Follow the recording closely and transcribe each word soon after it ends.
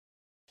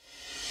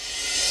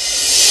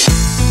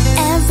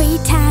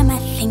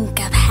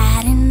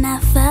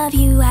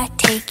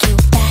take you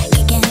back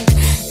again.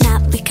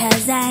 Not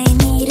because I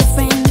need a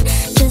friend,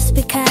 just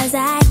because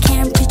I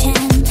can't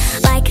pretend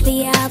like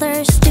the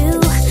others do.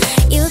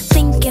 You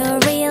think you're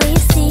really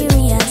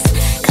serious,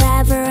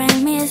 clever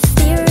and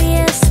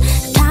mysterious,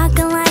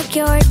 talking like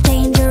you're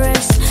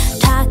dangerous,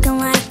 talking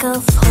like a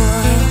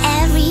fool.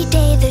 Every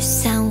day there's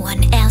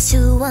someone else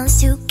who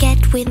wants to get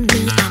with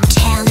me. I'm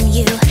telling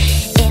you,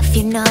 if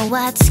you know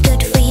what's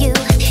good for you,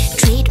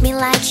 treat me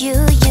like you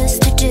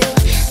used to do,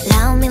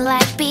 love me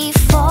like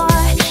before.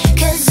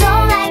 'Cause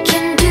all I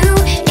can do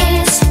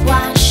is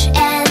watch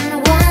and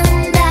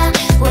wonder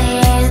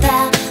where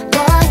the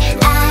boy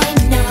I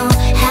know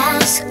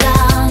has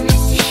gone.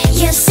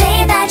 You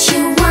say that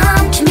you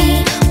want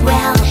me,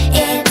 well,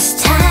 it's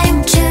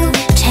time to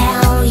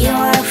tell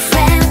your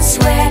friends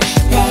where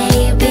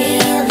they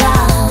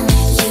belong.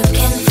 You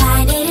can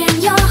find it in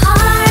your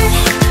heart,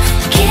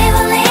 give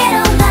a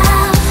little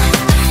love,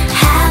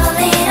 have a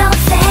little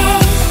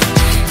faith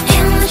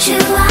in the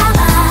two of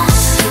us.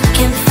 You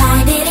can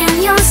find it in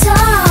your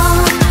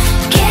soul,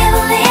 give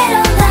a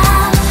little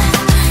love,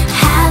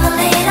 have a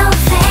little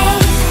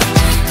faith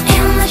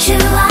in the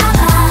two of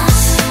us.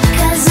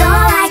 'Cause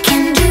all I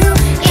can do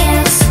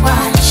is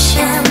watch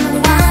and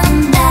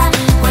wonder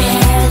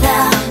where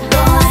the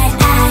boy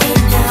I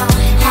know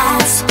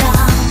has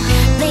gone.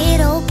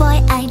 Little boy,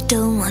 I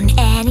don't want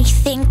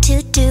anything to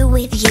do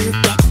with you.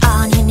 Get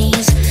on your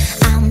knees,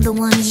 I'm the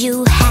one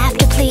you have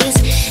to please,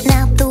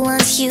 not the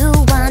ones you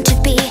want to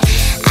be.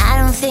 I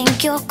don't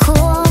think you're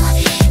cool,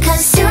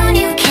 'cause soon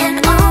you can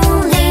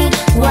only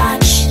watch